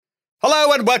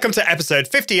Hello and welcome to episode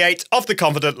 58 of the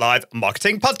Confident Live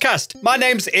Marketing Podcast. My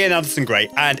name's Ian Anderson Gray,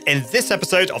 and in this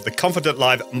episode of the Confident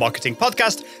Live Marketing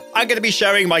Podcast, I'm going to be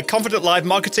sharing my Confident Live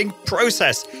marketing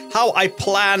process, how I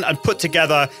plan and put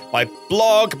together my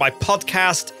blog, my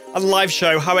podcast, and live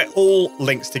show, how it all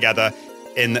links together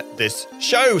in this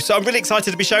show. So I'm really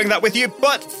excited to be sharing that with you,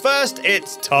 but first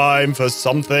it's time for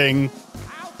something.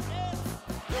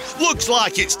 Looks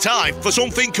like it's time for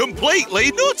something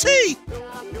completely nutty.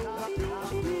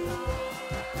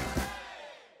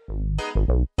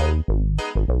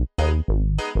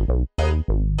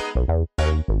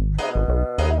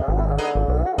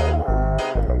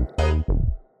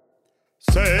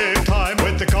 Save time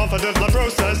with the Confident Live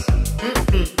process.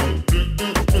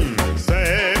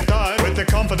 Save time with the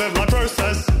Confident Live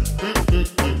process.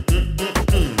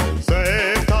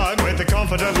 Save time with the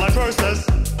Confident Live process.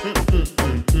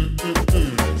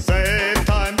 Save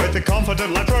time with the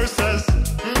Confident Live process.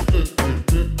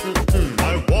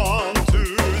 I want to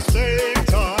save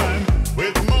time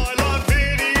with my live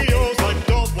videos. I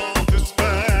don't want to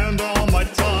spend all my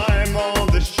time on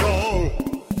the show.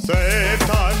 Save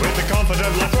time with the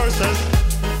Confident Live process.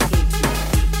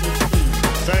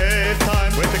 Save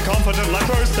time with the Confident Live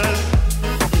process.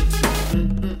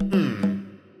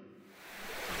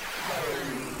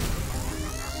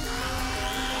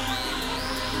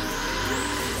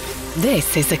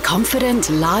 This is the Confident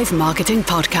Live Marketing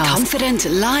Podcast. Confident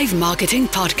Live Marketing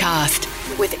Podcast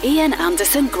with Ian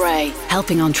Anderson Gray,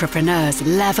 helping entrepreneurs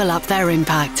level up their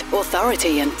impact,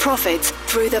 authority and profits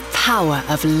through the power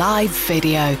of live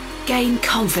video. Gain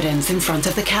confidence in front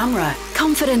of the camera,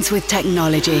 confidence with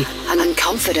technology, and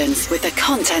confidence with the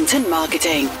content and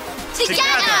marketing.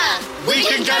 Together, we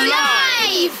can go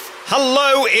live!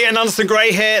 Hello, Ian Anderson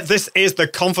Gray here. This is the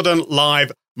Confident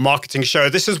Live Marketing Show.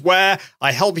 This is where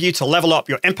I help you to level up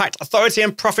your impact, authority,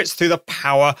 and profits through the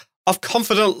power of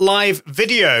confident live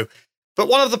video. But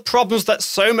one of the problems that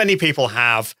so many people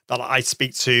have that I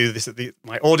speak to,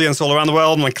 my audience all around the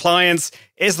world, my clients,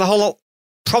 is the whole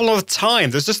problem of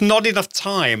time. There's just not enough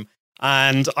time.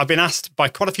 And I've been asked by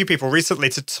quite a few people recently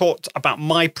to talk about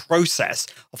my process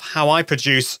of how I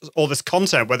produce all this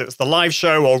content, whether it's the live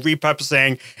show or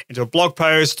repurposing into a blog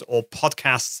post or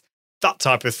podcasts, that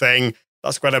type of thing.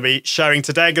 That's what I'm going to be sharing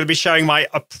today. I'm going to be sharing my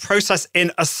process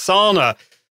in Asana.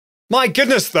 My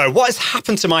goodness, though, what has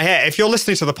happened to my hair? If you're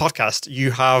listening to the podcast,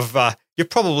 you're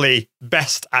probably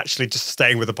best actually just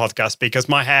staying with the podcast because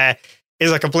my hair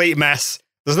is a complete mess.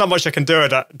 There's not much I can do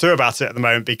about it at the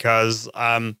moment because,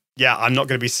 I'm not going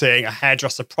to be seeing a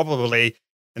hairdresser probably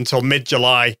until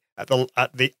mid-July at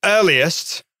the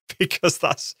earliest because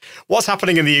that's what's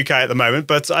happening in the UK at the moment.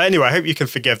 But anyway, I hope you can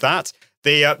forgive that.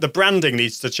 The branding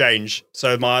needs to change.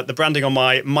 So the branding on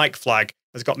my mic flag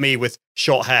has got me with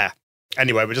short hair.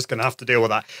 Anyway, we're just going to have to deal with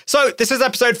that. So this is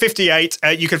episode 58.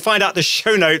 You can find out the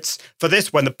show notes for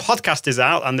this when the podcast is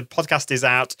out, and the podcast is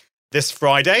out this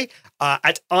Friday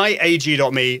at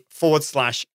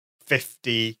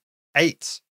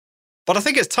iag.me/58. But I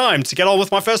think it's time to get on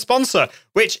with my first sponsor,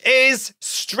 which is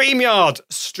StreamYard,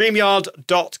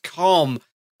 StreamYard.com.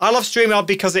 I love StreamYard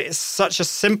because it is such a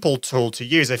simple tool to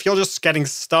use. If you're just getting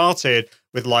started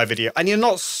with live video and you're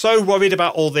not so worried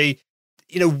about all the,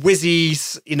 whizzy,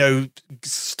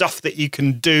 stuff that you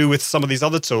can do with some of these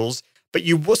other tools, but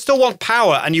you still want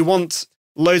power and you want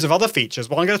loads of other features.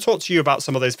 Well, I'm going to talk to you about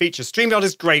some of those features. StreamYard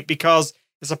is great because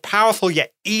it's a powerful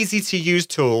yet easy to use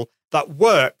tool that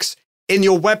works in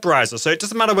your web browser. So it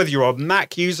doesn't matter whether you're a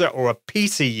Mac user or a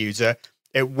PC user,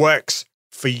 it works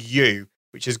for you,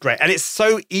 which is great. And it's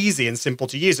so easy and simple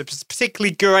to use. It's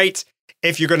particularly great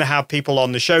if you're going to have people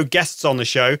on the show, guests on the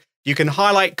show. You can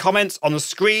highlight comments on the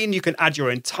screen. You can add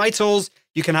your own titles.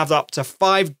 You can have up to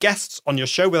 5 guests on your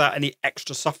show without any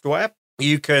extra software.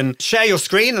 You can share your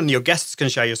screen and your guests can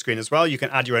share your screen as well. You can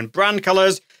add your own brand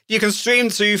colors. You can stream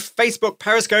to Facebook,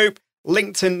 Periscope,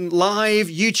 LinkedIn Live,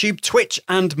 YouTube, Twitch,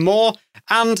 and more.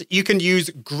 And you can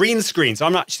use green screens.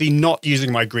 I'm actually not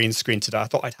using my green screen today. I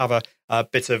thought I'd have a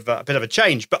bit of a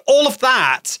change. But all of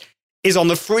that is on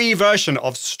the free version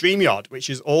of StreamYard, which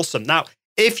is awesome. Now,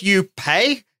 if you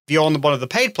pay, if you're on one of the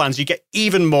paid plans, you get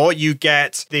even more. You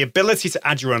get the ability to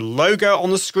add your own logo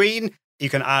on the screen. You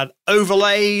can add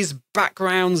overlays,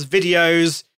 backgrounds,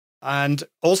 videos, and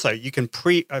also you can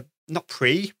pre-record.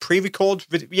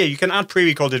 Yeah, you can add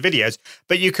pre-recorded videos,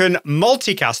 but you can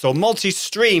multicast or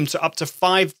multi-stream to up to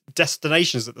 5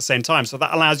 destinations at the same time. So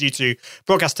that allows you to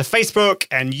broadcast to Facebook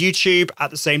and YouTube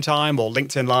at the same time or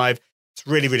LinkedIn Live. It's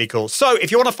really, really cool. So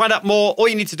if you want to find out more, all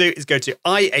you need to do is go to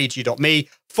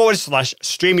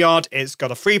iag.me/StreamYard. It's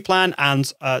got a free plan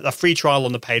and a free trial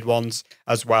on the paid ones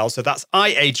as well. So that's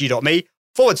iag.me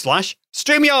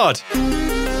StreamYard.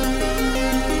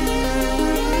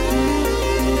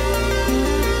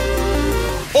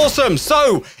 Awesome.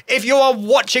 So if you are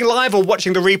watching live or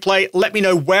watching the replay, let me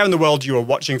know where in the world you are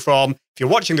watching from. If you're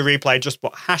watching the replay, just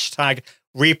put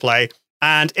 #replay.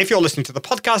 And if you're listening to the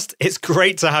podcast, it's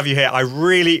great to have you here. I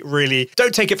really, really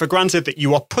don't take it for granted that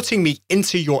you are putting me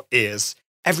into your ears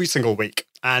every single week.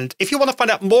 And if you want to find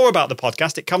out more about the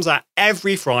podcast, it comes out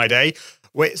every Friday.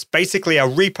 It's basically a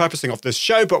repurposing of this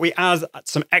show, but we add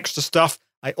some extra stuff.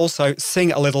 I also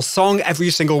sing a little song every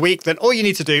single week. Then all you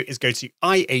need to do is go to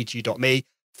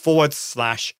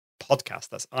iag.me/podcast.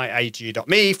 That's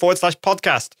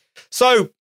iag.me/podcast. So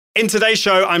in today's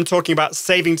show, I'm talking about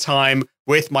saving time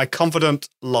with my Confident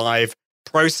Live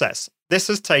process. This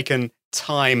has taken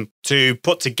time to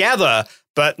put together,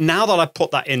 but now that I've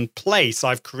put that in place,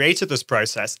 I've created this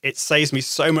process. It saves me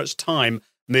so much time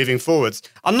moving forwards.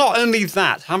 And not only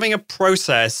that, having a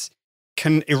process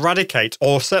can eradicate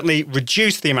or certainly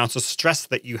reduce the amount of stress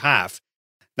that you have.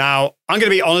 Now, I'm going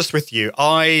to be honest with you.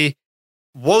 I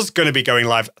was going to be going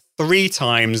live 3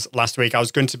 times last week. I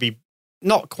was going to be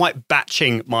not quite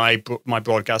batching my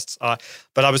broadcasts,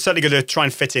 but I was certainly going to try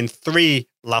and fit in 3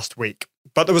 last week.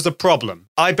 But there was a problem.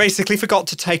 I basically forgot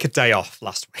to take a day off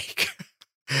last week.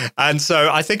 And so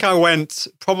I think I went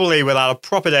probably without a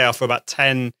proper day off for about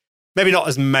 10, maybe not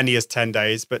as many as 10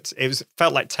 days, but it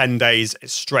felt like 10 days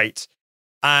straight.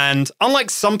 And unlike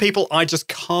some people, I just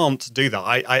can't do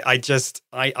that.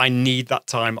 I need that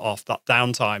time off, that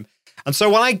downtime. And so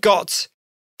when I got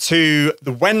to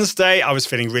the Wednesday, I was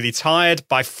feeling really tired.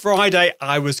 By Friday,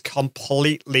 I was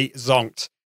completely zonked.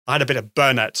 I had a bit of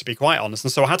burnout, to be quite honest.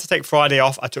 And so I had to take Friday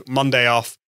off. I took Monday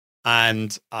off.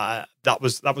 And that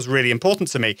was really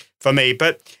important for me.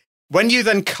 But when you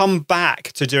then come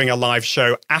back to doing a live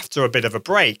show after a bit of a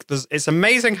break, it's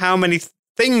amazing how many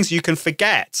things you can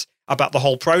forget about the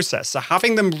whole process. So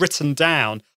having them written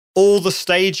down, all the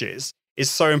stages, is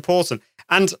so important.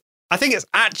 And I think it's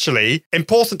actually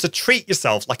important to treat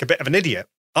yourself like a bit of an idiot.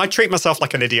 I treat myself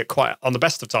like an idiot quite on the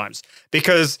best of times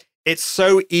because it's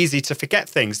so easy to forget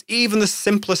things, even the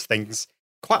simplest things.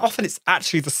 Quite often, it's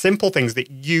actually the simple things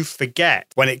that you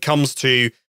forget when it comes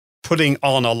to putting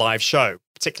on a live show,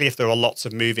 particularly if there are lots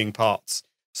of moving parts.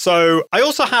 So I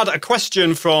also had a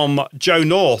question from Joe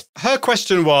North. Her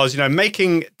question was,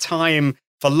 making time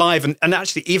for live and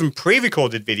actually even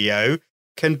pre-recorded video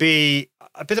can be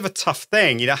a bit of a tough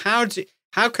thing. How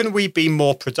can we be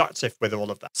more productive with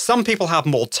all of that? Some people have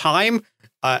more time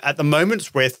at the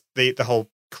moment with the whole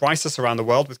crisis around the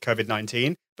world with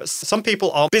COVID-19, but some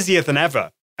people are busier than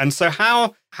ever. And so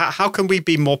how can we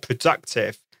be more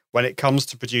productive when it comes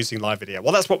to producing live video?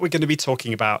 Well, that's what we're going to be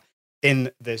talking about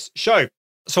in this show.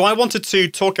 So I wanted to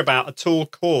talk about a tool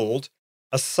called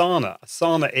Asana.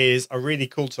 Asana is a really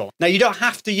cool tool. Now, you don't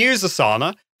have to use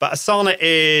Asana, but Asana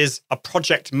is a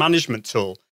project management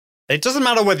tool. It doesn't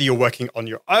matter whether you're working on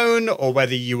your own or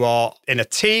whether you are in a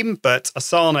team, but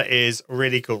Asana is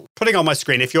really cool. Putting on my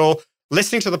screen, if you're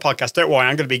listening to the podcast, don't worry,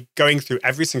 I'm going to be going through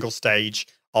every single stage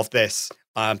of this,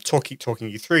 talking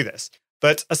you through this.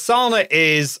 But Asana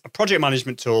is a project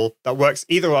management tool that works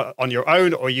either on your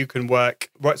own or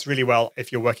works really well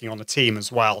if you're working on a team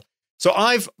as well. So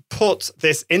I've put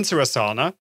this into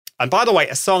Asana. And by the way,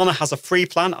 Asana has a free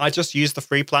plan. I just use the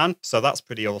free plan, so that's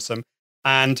pretty awesome.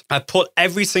 And I put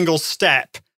every single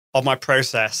step of my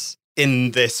process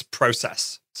in this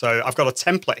process. So I've got a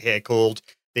template here called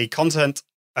the Confident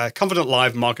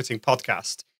Live Marketing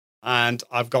Podcast. And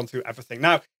I've gone through everything.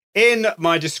 Now, in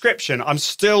my description, I'm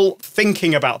still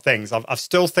thinking about things. I'm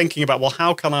still thinking about, well,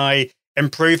 how can I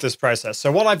improve this process? So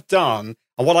what I've done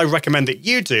and what I recommend that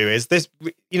you do is this,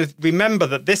 remember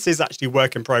that this is actually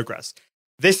work in progress.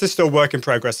 This is still work in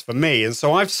progress for me. And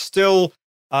so I'm still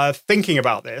thinking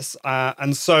about this.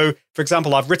 And so, for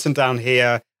example, I've written down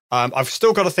here, I've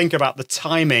still got to think about the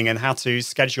timing and how to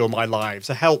schedule my live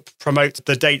to help promote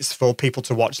the dates for people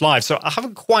to watch live. So I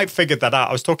haven't quite figured that out.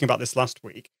 I was talking about this last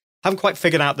week. I haven't quite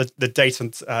figured out the date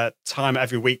and time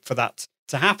every week for that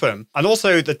to happen. And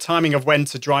also the timing of when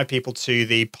to drive people to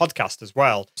the podcast as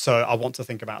well. So I want to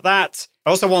think about that.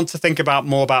 I also want to think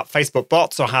more about Facebook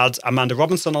bots. I had Amanda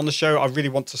Robinson on the show. I really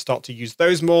want to start to use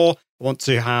those more. I want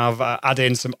to have add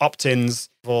in some opt-ins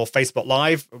for Facebook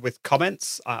Live with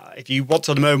comments. If you want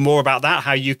to know more about that,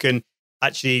 how you can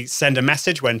actually send a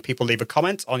message when people leave a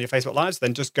comment on your Facebook Lives,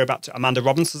 then just go back to Amanda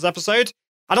Robinson's episode.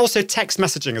 And also text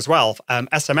messaging as well,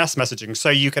 SMS messaging. So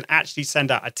you can actually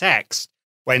send out a text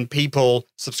when people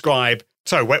subscribe.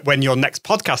 So when your next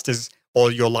podcast is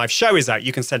or your live show is out,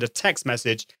 you can send a text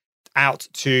message out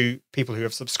to people who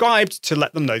have subscribed to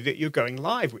let them know that you're going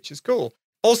live, which is cool.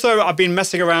 Also, I've been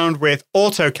messing around with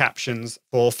auto captions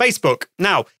for Facebook.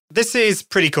 Now, this is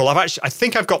pretty cool. I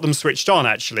think I've got them switched on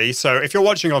actually. So if you're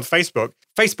watching on Facebook,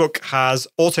 Facebook has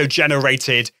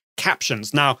auto-generated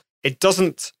captions. Now, it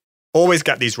doesn't always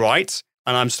get these right,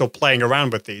 and I'm still playing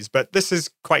around with these, but this is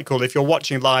quite cool. If you're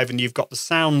watching live and you've got the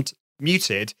sound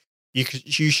muted, you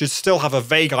should still have a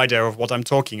vague idea of what I'm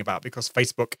talking about because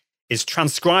Facebook is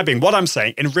transcribing what I'm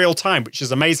saying in real time, which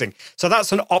is amazing. So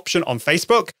that's an option on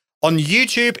Facebook. On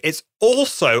YouTube, it's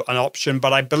also an option,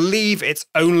 but I believe it's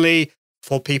only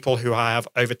for people who have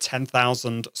over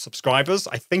 10,000 subscribers.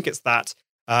 I think it's that.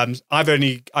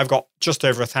 I've got just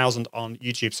over 1,000 on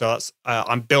YouTube. So that's,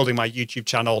 I'm building my YouTube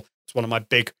channel. It's one of my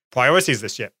big priorities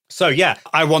this year. So yeah,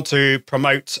 I want to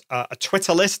promote a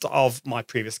Twitter list of my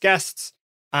previous guests.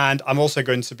 And I'm also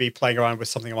going to be playing around with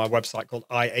something on my website called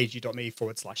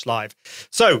iag.me/live.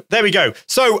 So there we go.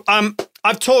 So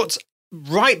I've talked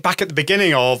right back at the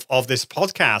beginning of this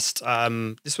podcast.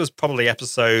 This was probably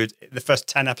the first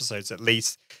 10 episodes at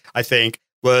least, I think,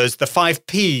 was the 5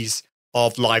 Ps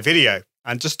of live video.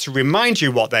 And just to remind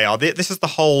you what they are, this is the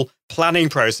whole planning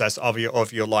process of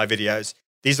your live videos.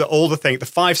 These are all the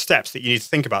 5 steps that you need to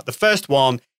think about. The first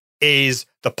one is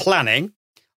the planning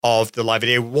of the live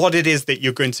video, what it is that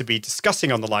you're going to be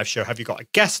discussing on the live show. Have you got a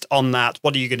guest on that?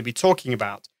 What are you going to be talking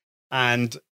about?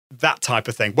 And that type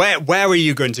of thing. Where are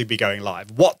you going to be going live?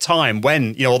 What time?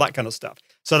 When? All that kind of stuff.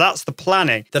 So that's the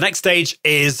planning. The next stage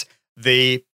is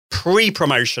the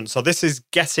pre-promotion. So this is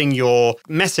getting your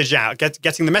message out,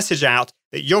 getting the message out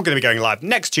that you're going to be going live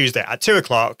next Tuesday at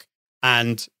 2:00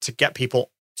 and to get people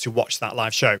to watch that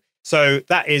live show. So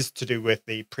that is to do with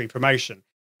the pre-promotion.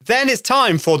 Then it's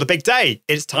time for the big day.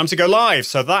 It's time to go live.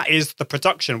 So that is the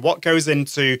production, what goes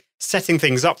into setting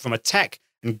things up from a tech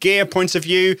and gear point of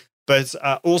view, but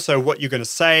also what you're going to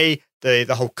say,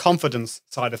 the whole confidence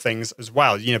side of things as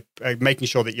well, making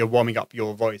sure that you're warming up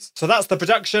your voice. So that's the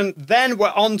production. Then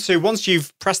we're on to, once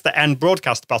you've pressed the end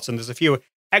broadcast button, there's a few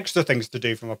extra things to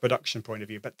do from a production point of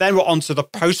view. But then we're on to the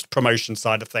post-promotion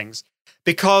side of things.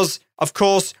 Because, of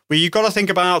course, you've got to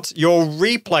think about your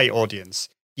replay audience.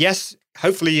 Yes,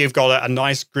 hopefully you've got a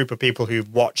nice group of people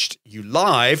who've watched you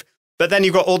live, but then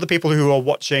you've got all the people who are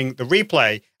watching the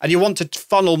replay, and you want to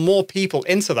funnel more people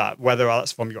into that, whether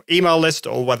that's from your email list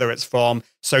or whether it's from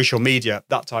social media,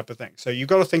 that type of thing. So you've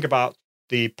got to think about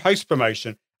the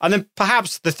post-promotion. And then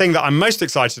perhaps the thing that I'm most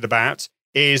excited about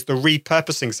is the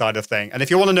repurposing side of thing. And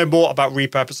if you want to know more about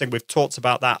repurposing, we've talked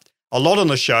about that a lot on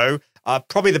the show.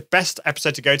 Probably the best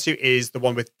episode to go to is the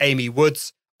one with Amy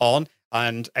Woods on.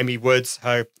 And Amy Woods,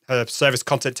 her service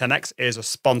Content 10X is a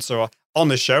sponsor on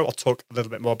the show. I'll talk a little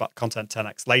bit more about Content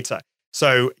 10X later.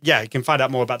 So yeah, you can find out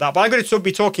more about that. But I'm going to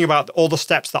be talking about all the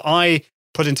steps that I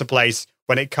put into place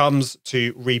when it comes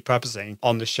to repurposing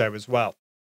on the show as well.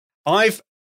 I've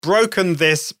broken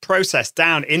this process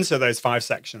down into those 5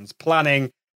 sections: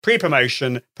 planning,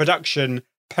 pre-promotion, production,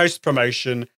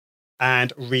 post-promotion,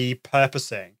 and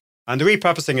repurposing. And the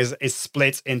repurposing is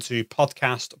split into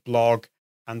podcast, blog,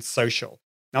 and social.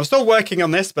 Now, I'm still working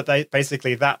on this, but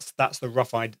basically that's the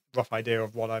rough idea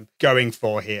of what I'm going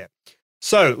for here.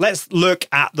 So let's look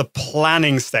at the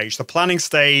planning stage. The planning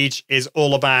stage is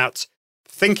all about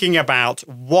thinking about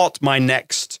what my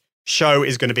next show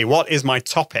is going to be. What is my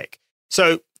topic?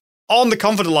 So on the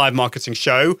Confident Live Marketing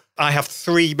Show, I have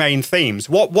 3 main themes.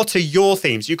 What are your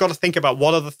themes? You've got to think about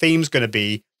what are the themes going to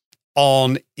be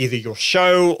on either your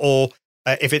show or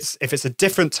if it's a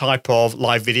different type of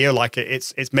live video, like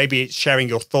it's maybe sharing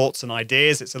your thoughts and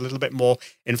ideas, it's a little bit more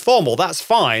informal, that's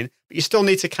fine, but you still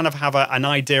need to kind of have an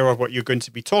idea of what you're going to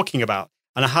be talking about.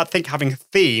 And I think having a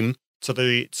theme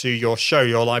to your show,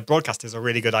 your live broadcast, is a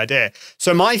really good idea.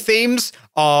 So my themes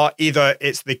are either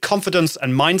it's the confidence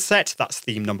and mindset, that's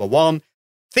theme number 1.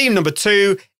 Theme number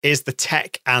 2 is the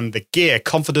tech and the gear,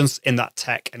 confidence in that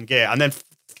tech and gear. And then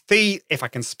if I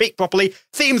can speak properly,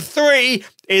 theme 3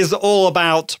 is all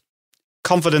about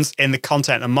confidence in the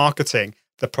content and marketing,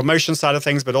 the promotion side of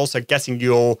things, but also getting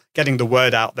the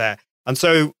word out there. And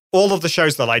so all of the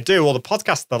shows that I do, all the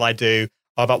podcasts that I do,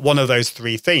 are about one of those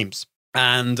 3 themes.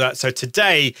 And so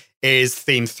today is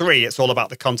theme 3. It's all about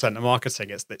the content and marketing.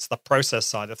 It's the process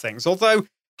side of things. Although,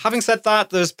 having said that,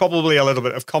 there's probably a little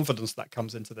bit of confidence that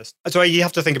comes into this. So you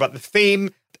have to think about the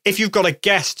theme. If you've got a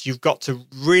guest, you've got to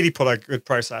really put a good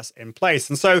process in place.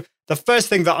 And so the first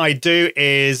thing that I do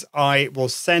is I will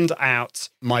send out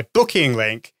my booking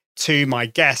link to my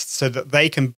guests so that they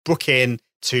can book in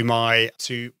to my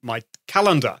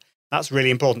calendar. That's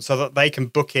really important, so that they can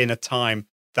book in a time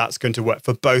that's going to work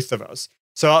for both of us.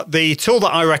 So the tool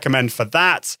that I recommend for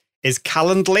that is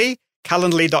Calendly,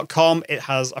 calendly.com. It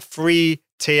has a free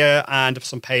tier and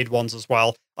some paid ones as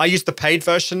well. I use the paid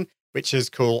version, which is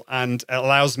cool, and it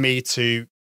allows me to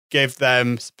give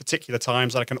them particular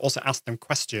times. I can also ask them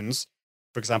questions.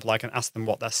 For example, I can ask them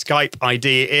what their Skype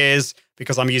ID is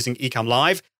because I'm using Ecamm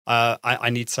Live. I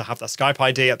need to have their Skype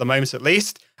ID at the moment, at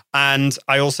least. And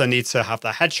I also need to have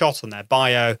their headshot and their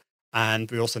bio. And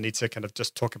we also need to kind of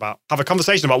just have a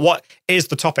conversation about what is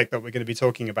the topic that we're going to be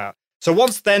talking about. So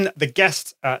once then the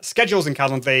guest schedules in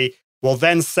Calendly, we'll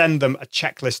then send them a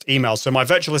checklist email. So my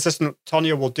virtual assistant,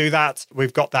 Tonya, will do that.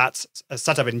 We've got that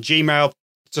set up in Gmail,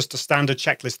 just a standard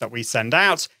checklist that we send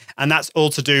out. And that's all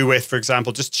to do with, for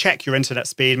example, just check your internet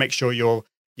speed, make sure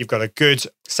you've got a good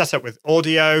setup with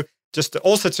audio, just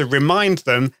also to remind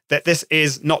them that this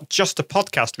is not just a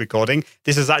podcast recording.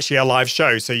 This is actually a live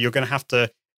show. So you're going to have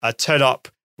to turn up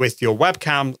with your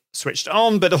webcam switched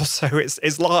on, but also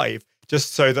it's live,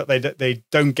 just so that they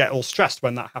don't get all stressed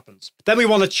when that happens. Then we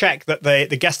want to check that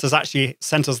the guest has actually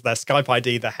sent us their Skype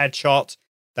ID, their headshot,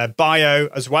 their bio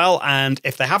as well. And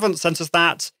if they haven't sent us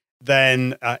that,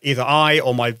 then either I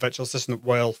or my virtual assistant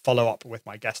will follow up with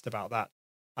my guest about that.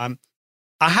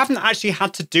 I haven't actually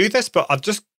had to do this, but I've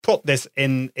just put this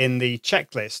in the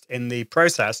checklist, in the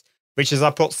process, which is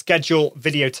I put schedule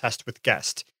video test with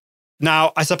guest.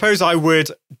 Now, I suppose I would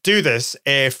do this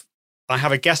if I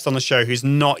have a guest on the show who's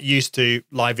not used to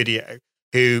live video,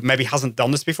 who maybe hasn't done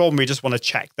this before, and we just want to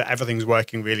check that everything's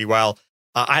working really well.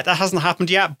 That hasn't happened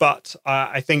yet, but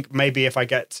I think maybe if I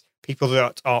get people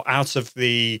that are out of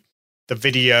the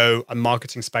video and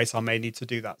marketing space, I may need to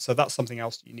do that. So that's something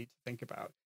else you need to think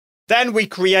about. Then we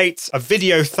create a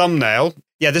video thumbnail.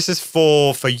 Yeah, this is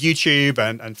for YouTube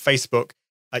and Facebook.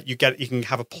 You can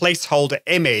have a placeholder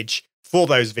image for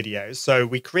those videos. So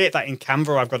we create that in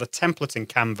Canva. I've got a template in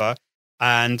Canva.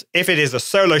 And if it is a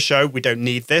solo show, we don't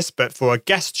need this. But for a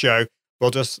guest show,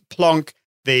 we'll just plonk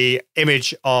the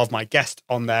image of my guest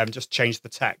on there and just change the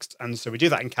text. And so we do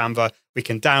that in Canva. We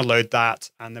can download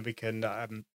that, and then we can,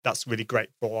 that's really great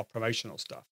for our promotional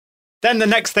stuff. Then the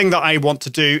next thing that I want to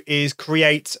do is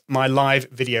create my live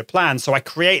video plan. So I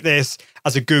create this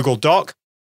as a Google Doc.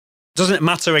 Doesn't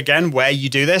matter, again, where you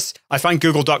do this. I find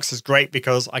Google Docs is great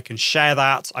because I can share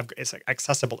that. It's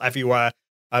accessible everywhere.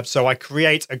 So I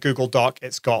create a Google Doc.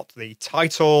 It's got the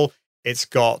title. It's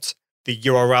got the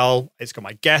URL. It's got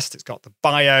my guest. It's got the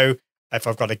bio, if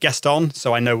I've got a guest on,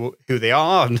 so I know who they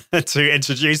are and to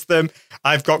introduce them.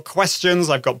 I've got questions.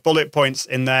 I've got bullet points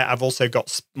in there. I've also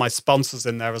got my sponsors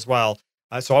in there as well.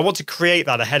 So I want to create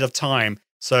that ahead of time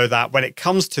so that when it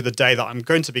comes to the day that I'm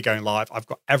going to be going live, I've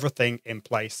got everything in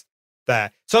place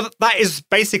there. So that is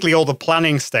basically all the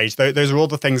planning stage. Those are all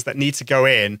the things that need to go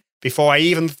in before I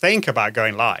even think about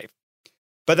going live.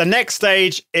 But the next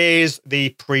stage is the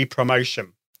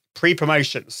pre-promotion.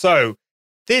 So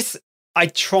I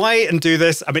try and do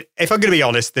this. I mean, if I'm going to be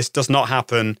honest, this does not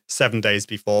happen 7 days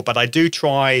before, but I do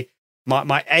try.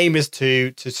 My aim is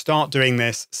to start doing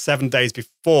this 7 days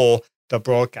before the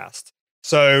broadcast.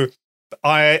 So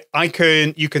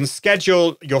you can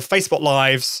schedule your Facebook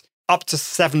Lives up to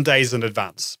 7 days in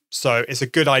advance. So it's a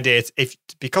good idea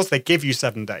because they give you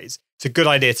 7 days, it's a good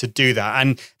idea to do that.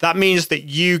 And that means that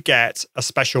you get a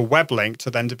special web link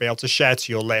to be able to share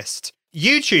to your list.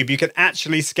 YouTube, you can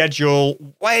actually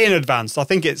schedule way in advance. I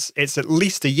think it's at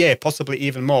least a year, possibly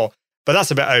even more, but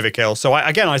that's a bit overkill. So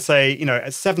I say,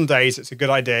 at 7 days, it's a good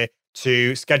idea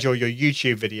to schedule your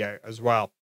YouTube video as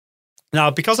well.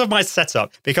 Now, because of my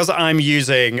setup, because I'm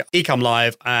using Ecamm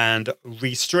Live and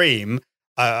Restream,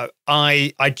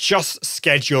 I just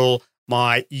schedule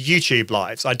my YouTube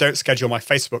lives. I don't schedule my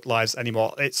Facebook lives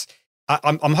anymore.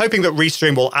 I'm hoping that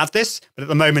Restream will add this, but at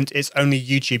the moment, it's only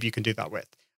YouTube you can do that with.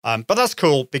 But that's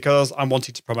cool because I'm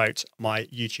wanting to promote my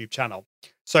YouTube channel.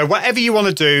 So whatever you want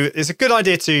to do, it's a good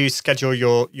idea to schedule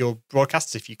your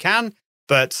broadcasts if you can,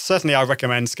 but certainly I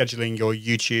recommend scheduling your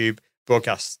YouTube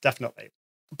broadcasts, definitely.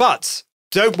 But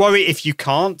don't worry if you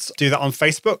can't do that on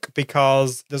Facebook,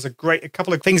 because there's a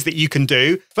couple of things that you can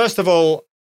do. First of all,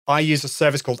 I use a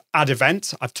service called Add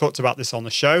Event. I've talked about this on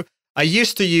the show. I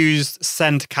used to use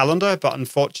Send Calendar, but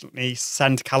unfortunately,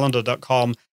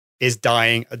 sendcalendar.com is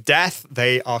dying a death.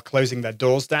 They are closing their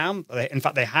doors down. In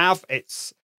fact, they have.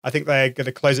 I think they're going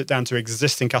to close it down to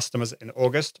existing customers in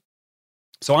August.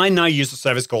 So I now use a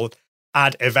service called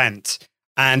Add Event.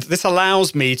 And this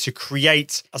allows me to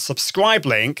create a subscribe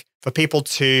link for people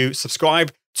to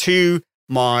subscribe to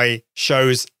my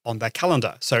shows on their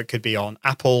calendar. So it could be on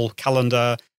Apple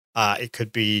Calendar, it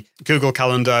could be Google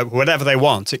Calendar, whatever they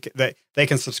want. They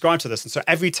can subscribe to this. And so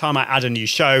every time I add a new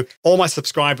show, all my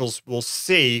subscribers will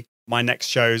see my next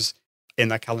shows in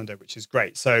their calendar, which is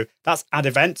great. So that's Add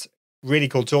Event. really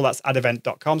cool tool. That's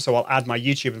addevent.com. So I'll add my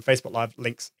YouTube and Facebook Live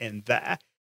links in there.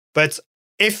 But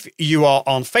if you are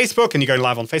on Facebook and you're going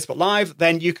live on Facebook Live,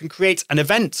 then you can create an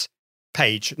event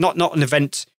page, not an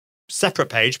event separate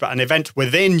page, but an event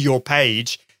within your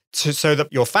page so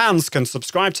that your fans can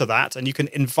subscribe to that and you can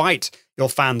invite your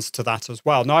fans to that as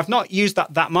well. Now, I've not used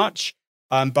that much,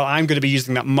 but I'm going to be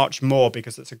using that much more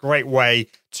because it's a great way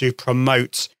to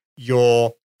promote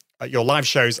your live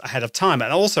shows ahead of time.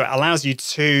 And also it allows you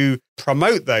to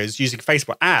promote those using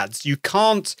Facebook ads. You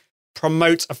can't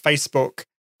promote a Facebook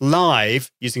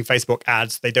Live using Facebook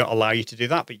ads. They don't allow you to do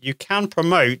that, but you can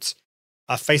promote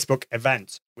a Facebook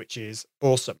event, which is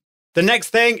awesome. The next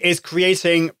thing is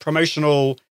creating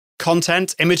promotional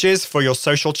content, images for your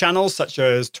social channels, such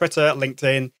as Twitter,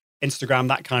 LinkedIn, Instagram,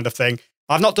 that kind of thing.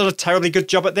 I've not done a terribly good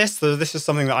job at this, so this is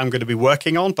something that I'm going to be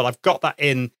working on, but I've got that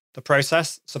in the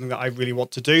process, something that I really want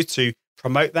to do to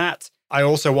promote that. I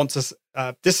also want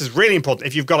to, this is really important,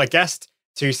 if you've got a guest,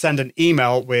 to send an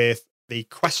email with the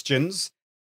questions,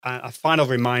 a final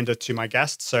reminder to my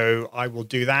guests. So I will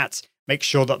do that, make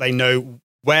sure that they know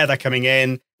where they're coming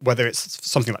in, whether it's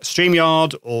something like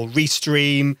StreamYard or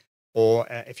Restream, or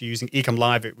if you're using Ecamm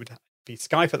Live, it would be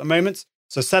Skype at the moment.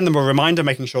 So send them a reminder,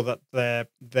 making sure that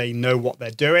they know what they're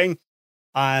doing.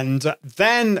 And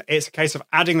then it's a case of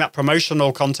adding that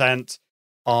promotional content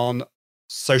on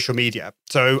social media.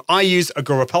 So I use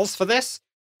Agorapulse for this,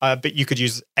 but you could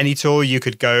use any tool. You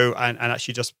could go and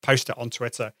actually just post it on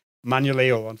Twitter manually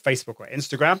or on Facebook or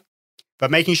Instagram, but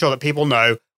making sure that people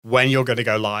know when you're going to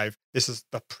go live. This is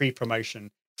the pre-promotion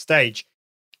stage.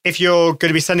 If you're going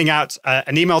to be sending out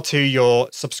an email to your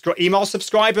email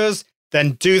subscribers,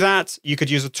 then do that. You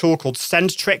could use a tool called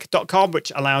sendtrick.com,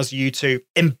 which allows you to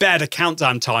embed a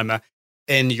countdown timer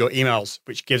in your emails,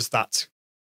 which gives that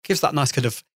nice kind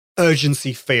of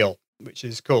urgency feel, which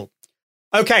is cool.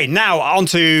 Okay, now on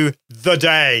to the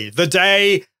day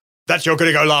that you're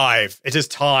going to go live. It is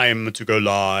time to go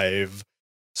live.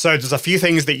 So there's a few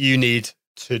things that you need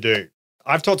to do.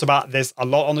 I've talked about this a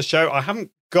lot on the show. I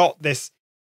haven't got this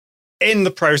in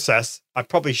the process. I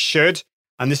probably should.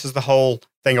 And this is the whole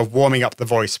thing of warming up the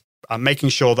voice, making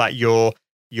sure that your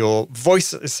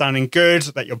voice is sounding good,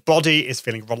 that your body is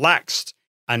feeling relaxed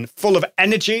and full of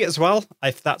energy as well,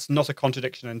 if that's not a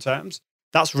contradiction in terms.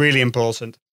 That's really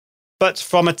important. But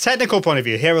from a technical point of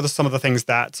view, here are some of the things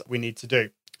that we need to do.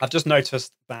 I've just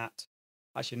noticed that,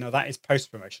 actually, no, that is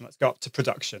post-promotion. Let's go up to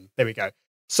production. There we go.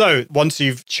 So once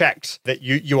you've checked that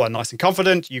you are nice and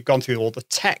confident, you've gone through all the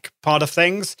tech part of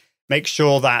things, make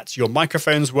sure that your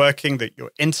microphone's working, that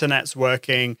your internet's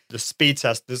working, the speed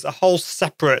test. There's a whole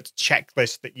separate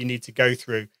checklist that you need to go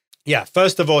through. Yeah,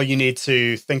 first of all, you need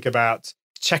to think about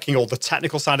checking all the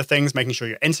technical side of things, making sure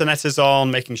your internet is on,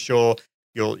 making sure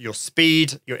your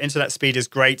internet speed is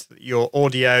great, that your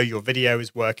audio, your video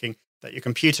is working, that your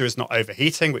computer is not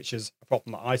overheating, which is a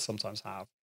problem that I sometimes have.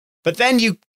 But then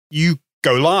you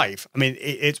go live. I mean,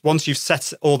 it's once you've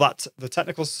set all that, the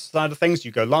technical side of things,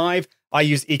 you go live. I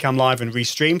use Ecamm Live and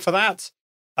Restream for that.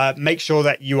 Make sure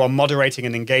that you are moderating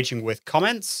and engaging with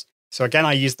comments. So again,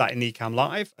 I use that in Ecamm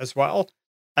Live as well.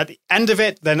 At the end of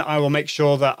it, then I will make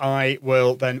sure that I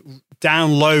will then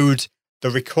download the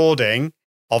recording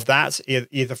of that,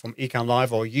 either from Ecamm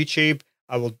Live or YouTube.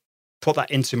 I will put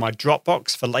that into my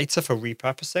Dropbox for later for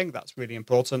repurposing. That's really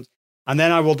important. And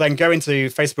then I will then go into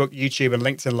Facebook, YouTube, and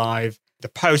LinkedIn Live, the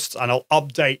posts, and I'll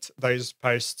update those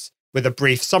posts with a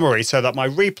brief summary so that my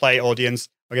replay audience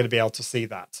are going to be able to see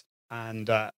that. And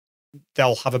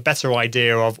they'll have a better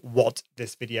idea of what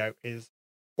this video is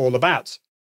all about.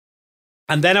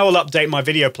 And then I will update my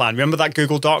video plan. Remember that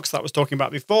Google Docs that I was talking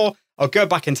about before? I'll go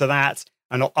back into that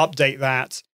and I'll update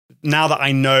that. Now that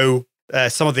I know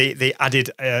some of the added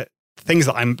things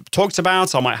that I'm talked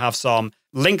about, I might have some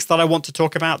links that I want to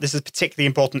talk about. This is particularly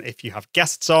important if you have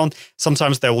guests on.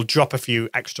 Sometimes they will drop a few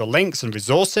extra links and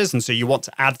resources, and so you want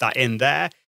to add that in there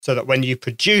so that when you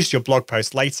produce your blog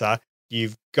post later,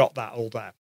 you've got that all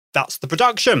there. That's the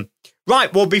production.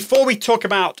 Right, well, before we talk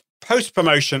about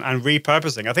post-promotion and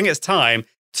repurposing, I think it's time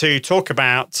to talk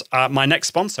about my next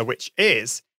sponsor, which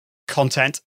is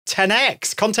Content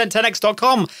 10x,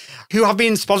 content10x.com, who have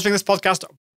been sponsoring this podcast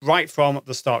right from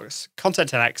the start.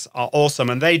 Content 10x are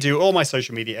awesome, and they do all my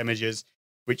social media images,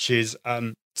 which is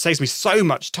saves me so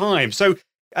much time. So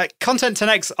Content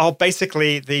 10x are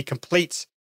basically the complete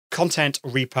content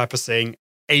repurposing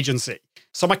agency.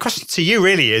 So my question to you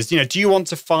really is, do you want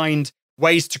to find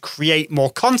ways to create more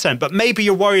content, but maybe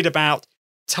you're worried about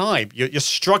time. You're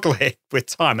struggling with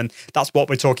time, and that's what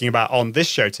we're talking about on this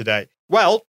show today.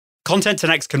 Well, Content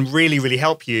 10x can really, really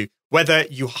help you whether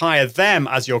you hire them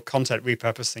as your content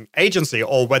repurposing agency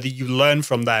or whether you learn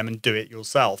from them and do it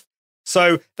yourself.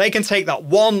 So they can take that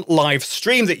one live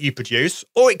stream that you produce,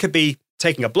 or it could be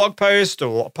taking a blog post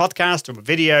or a podcast or a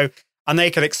video, and they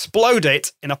can explode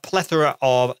it in a plethora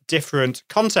of different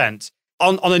content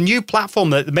on a new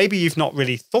platform that maybe you've not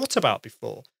really thought about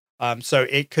before. So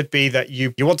it could be that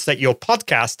you want to take your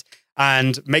podcast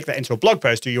and make that into a blog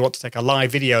post, or you want to take a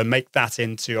live video and make that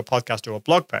into a podcast or a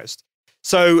blog post.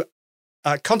 So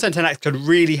Content 10x can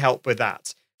really help with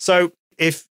that. So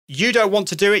if you don't want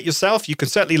to do it yourself, you can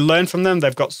certainly learn from them.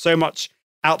 They've got so much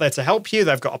out there to help you.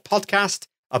 They've got a podcast,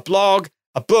 a blog,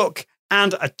 a book,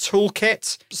 and a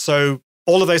toolkit. So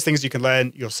all of those things you can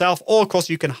learn yourself, or of course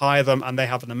you can hire them, and they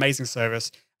have an amazing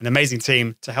service, an amazing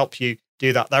team to help you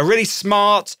do that. They're really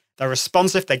smart, they're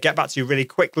responsive, they get back to you really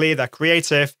quickly, they're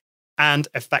creative and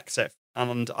effective.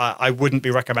 And I wouldn't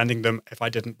be recommending them if I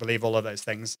didn't believe all of those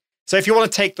things. So if you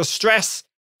want to take the stress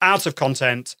out of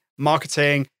content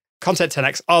marketing, Content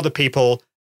 10x are the people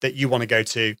that you want to go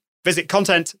to. Visit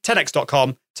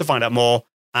content10x.com to find out more.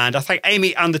 And I thank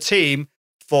Amy and the team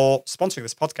for sponsoring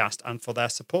this podcast and for their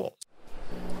support.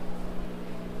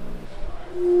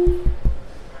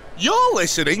 You're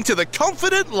listening to the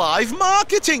Confident Live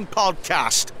Marketing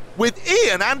Podcast with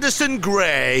Ian Anderson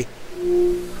Gray.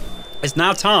 It's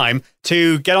now time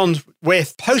to get on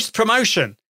with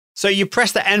post-promotion. So you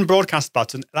press the end broadcast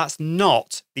button. That's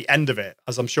not the end of it,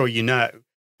 as I'm sure you know.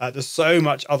 There's so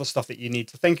much other stuff that you need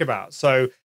to think about. So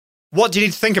what do you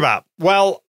need to think about?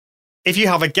 Well, if you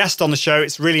have a guest on the show,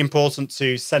 it's really important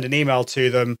to send an email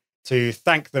to them to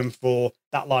thank them for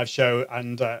that live show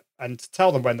and to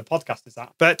tell them when the podcast is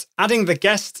at. But adding the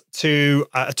guest to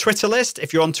a Twitter list,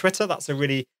 if you're on Twitter, that's a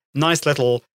really nice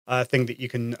little thing that you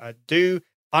can do.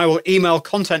 I will email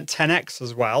Content 10x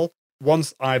as well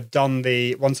once I've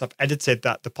edited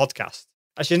the podcast.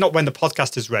 Actually, not when the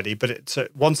podcast is ready, but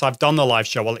once I've done the live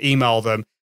show, I'll email them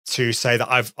to say that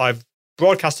I've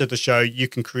broadcasted the show. You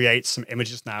can create some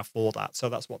images now for that. So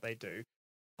that's what they do.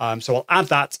 So I'll add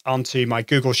that onto my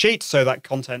Google Sheet so that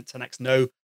Content 10x know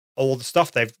all the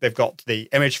stuff. They've got the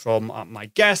image from my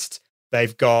guest.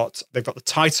 They've got the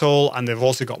title, and they've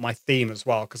also got my theme as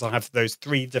well, because I have those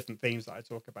 3 different themes that I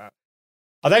talk about.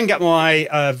 I then get my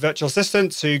virtual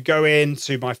assistant to go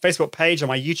into my Facebook page and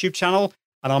my YouTube channel,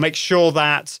 and I'll make sure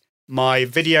that my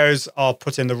videos are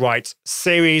put in the right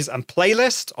series and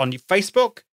playlist on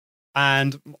Facebook,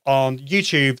 and on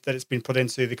YouTube that it's been put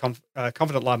into the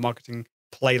Confident Live Marketing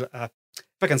if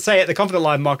I can say it, the Confident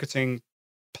Live Marketing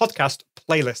podcast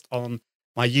playlist on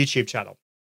my YouTube channel.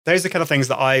 Those are the kind of things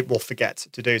that I will forget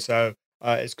to do. So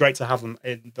it's great to have them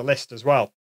in the list as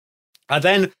well. And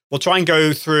then we'll try and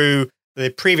go through the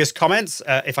previous comments.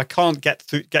 If I can't get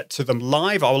to them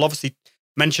live, I will obviously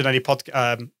mention any comments.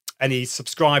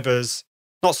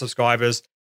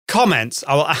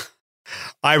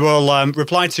 I will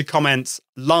reply to comments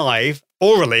live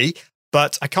orally,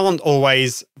 but I can't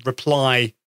always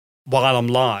reply while I'm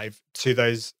live to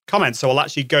those comments. So I'll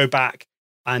actually go back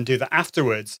and do that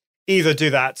afterwards. Either do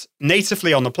that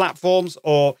natively on the platforms,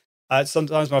 or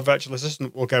sometimes my virtual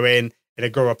assistant will go in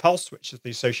Agorapulse, which is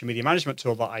the social media management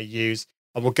tool that I use,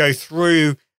 and we'll go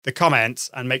through the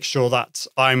comments and make sure that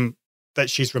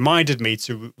she's reminded me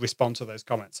to respond to those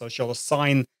comments. So she'll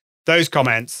assign those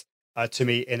comments to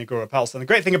me in Agorapulse. And the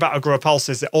great thing about Agorapulse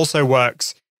is it also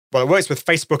works. Well, it works with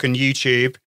Facebook and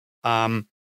YouTube,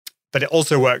 but it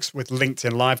also works with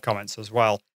LinkedIn Live comments as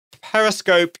well.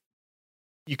 Periscope,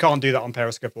 you can't do that on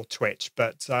Periscope or Twitch,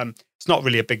 but it's not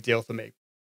really a big deal for me.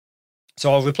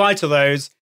 So I'll reply to those,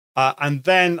 and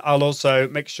then I'll also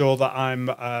make sure that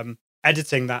I'm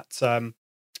editing that.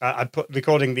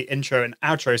 Recording the intro and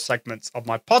outro segments of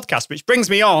my podcast, which brings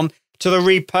me on to the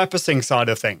repurposing side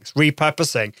of things.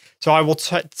 Repurposing. So I will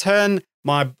turn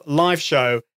my live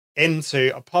show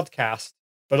into a podcast,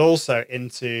 but also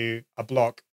into a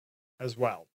blog as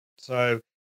well. So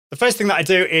the first thing that I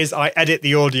do is I edit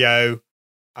the audio,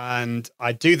 and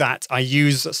I do that. I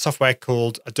use software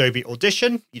called Adobe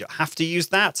Audition. You don't have to use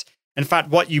that. In fact,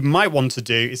 what you might want to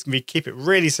do is keep it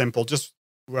really simple. Just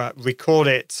record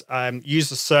it,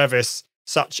 use a service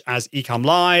such as Ecamm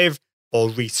Live or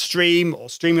Restream or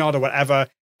StreamYard or whatever,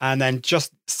 and then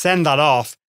just send that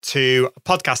off to a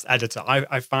podcast editor.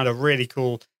 I found a really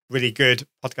cool, really good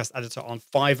podcast editor on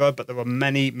Fiverr, but there are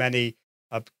many, many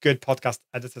good podcast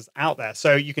editors out there.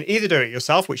 So you can either do it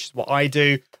yourself, which is what I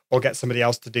do, or get somebody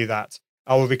else to do that.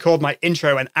 I will record my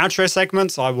intro and outro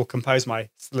segments. I will compose my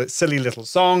silly little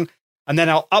song, and then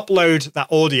I'll upload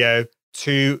that audio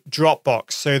to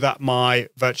Dropbox so that my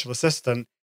virtual assistant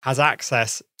has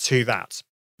access to that,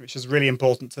 which is really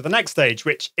important to the next stage,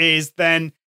 which is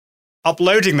then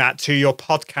uploading that to your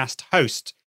podcast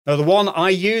host. Now, the one I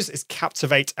use is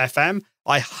Captivate FM.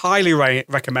 I highly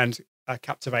recommend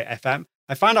Captivate FM.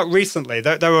 I found out recently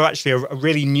that they were actually a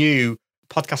really new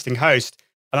podcasting host.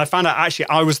 And I found out actually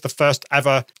I was the first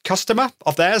ever customer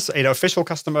of theirs, official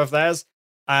customer of theirs.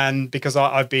 And because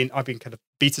I've been kind of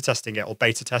beta testing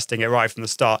it right from the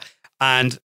start.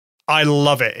 And I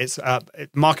love it. It's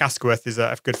Mark Asquith is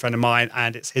a good friend of mine,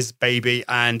 and it's his baby.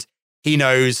 And he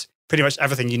knows pretty much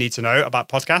everything you need to know about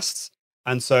podcasts.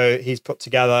 And so he's put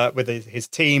together with his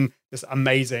team this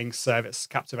amazing service,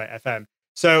 Captivate FM.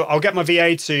 So I'll get my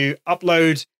VA to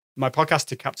upload my podcast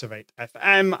to Captivate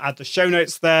FM, add the show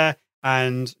notes there,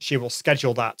 and she will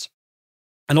schedule that.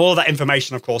 And all of that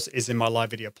information, of course, is in my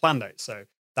live video plan notes. So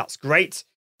that's great.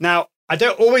 Now, I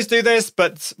don't always do this,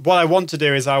 but what I want to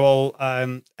do is I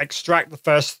will extract the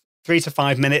first 3 to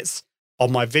 5 minutes of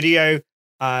my video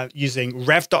using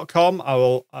rev.com. I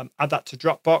will add that to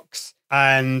Dropbox.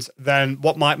 And then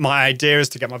what my idea is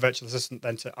to get my virtual assistant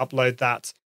then to upload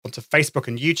that onto Facebook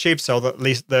and YouTube. So that at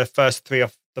least the first 3 or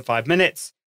 5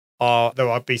 minutes there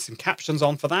will be some captions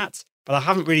on for that. But I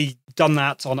haven't really done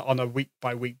that on a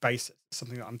week-by-week basis. It's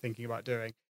something that I'm thinking about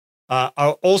doing.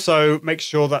 I'll also make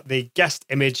sure that the guest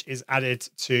image is added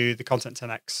to the Content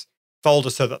 10X folder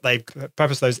so that they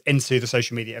purpose those into the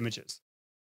social media images.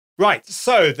 Right,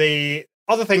 so the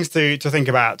other things to think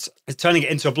about is turning it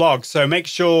into a blog. So make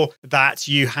sure that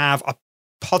you have a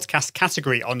podcast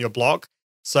category on your blog.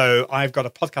 So I've got a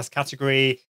podcast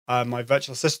category. My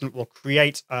virtual assistant will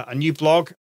create a new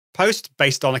blog post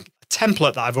based on a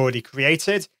template that I've already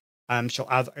created. She'll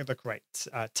add the correct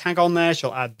tag on there.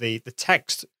 She'll add the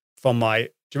text from do you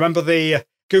remember the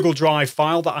Google Drive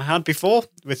file that I had before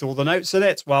with all the notes in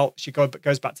it? Well, she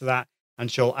goes back to that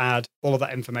and she'll add all of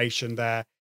that information there.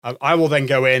 I will then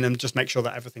go in and just make sure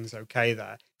that everything's okay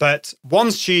there. But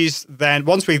once we've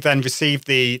then received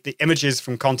the images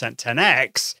from Content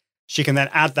 10X, she can then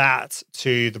add that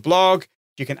to the blog.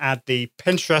 You can add the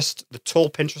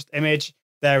tall Pinterest image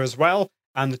there as well,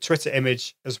 and the Twitter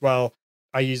image as well.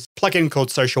 I use a plugin called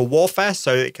Social Warfare,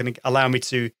 so it can allow me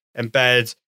to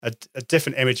embed a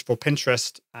different image for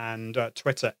Pinterest and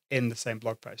Twitter in the same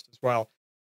blog post as well.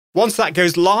 Once that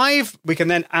goes live, we can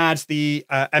then add the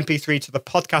MP3 to the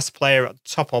podcast player at the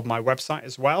top of my website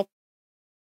as well.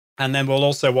 And then we'll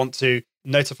also want to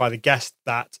notify the guest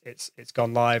that it's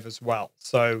gone live as well.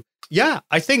 So yeah,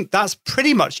 I think that's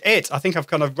pretty much it. I think I've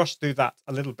kind of rushed through that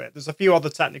a little bit. There's a few other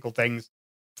technical things.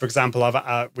 For example,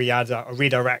 we add a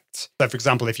redirect. So for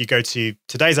example, if you go to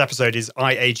today's episode is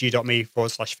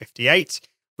iag.me/58,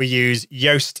 we use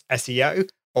Yoast SEO,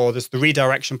 or there's the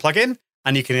redirection plugin.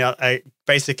 And you can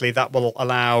basically that will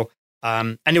allow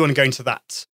anyone going to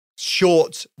that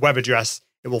short web address,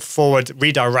 it will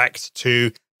redirect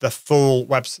to the full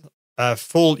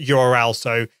full URL.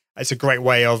 So it's a great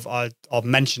way of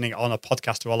mentioning on a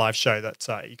podcast or a live show that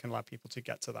you can allow people to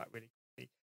get to that really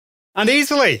quickly and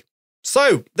easily.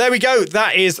 So there we go.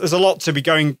 There's a lot to be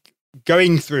going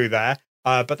through there.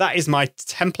 But that is my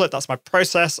template. That's my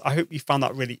process. I hope you found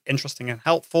that really interesting and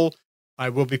helpful. I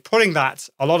will be putting a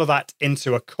lot of that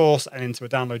into a course and into a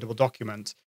downloadable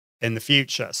document in the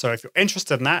future. So if you're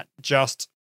interested in that, just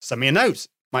send me a note.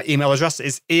 My email address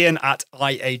is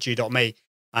ian@iag.me,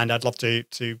 and I'd love to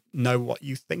know what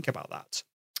you think about that.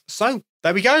 So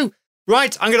there we go.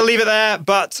 Right, I'm going to leave it there.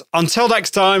 But until next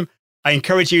time, I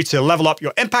encourage you to level up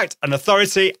your impact and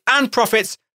authority and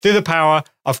profits through the power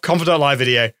of Confident Live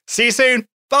Video. See you soon.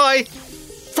 Bye.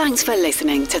 Thanks for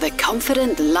listening to the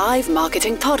Confident Live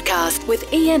Marketing Podcast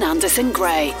with Ian Anderson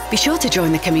Gray. Be sure to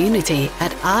join the community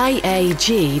at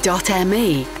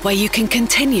iag.me, where you can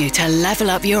continue to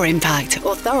level up your impact,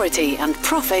 authority, and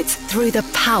profits through the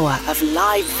power of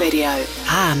live video.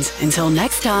 And until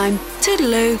next time,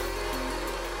 toodaloo.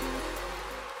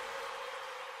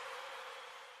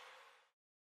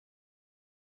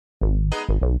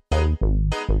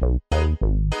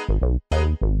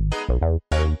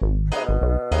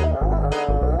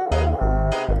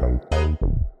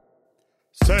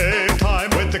 Save time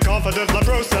with the Confident Live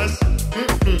process.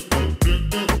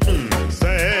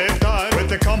 Save time with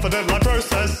the Confident Live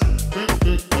process.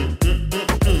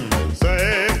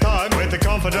 Save time with the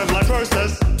Confident Live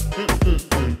process.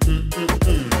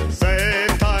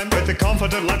 Save time with the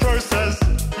Confident Live process.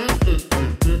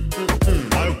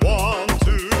 I want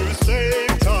to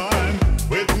save time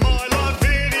with my live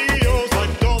videos. I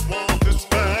don't want to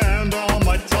spend all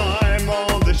my time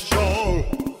on the show.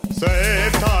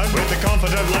 Save time with the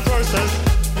Confident Live process.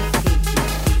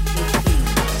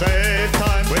 Save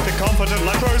time with the Confident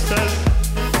Live process.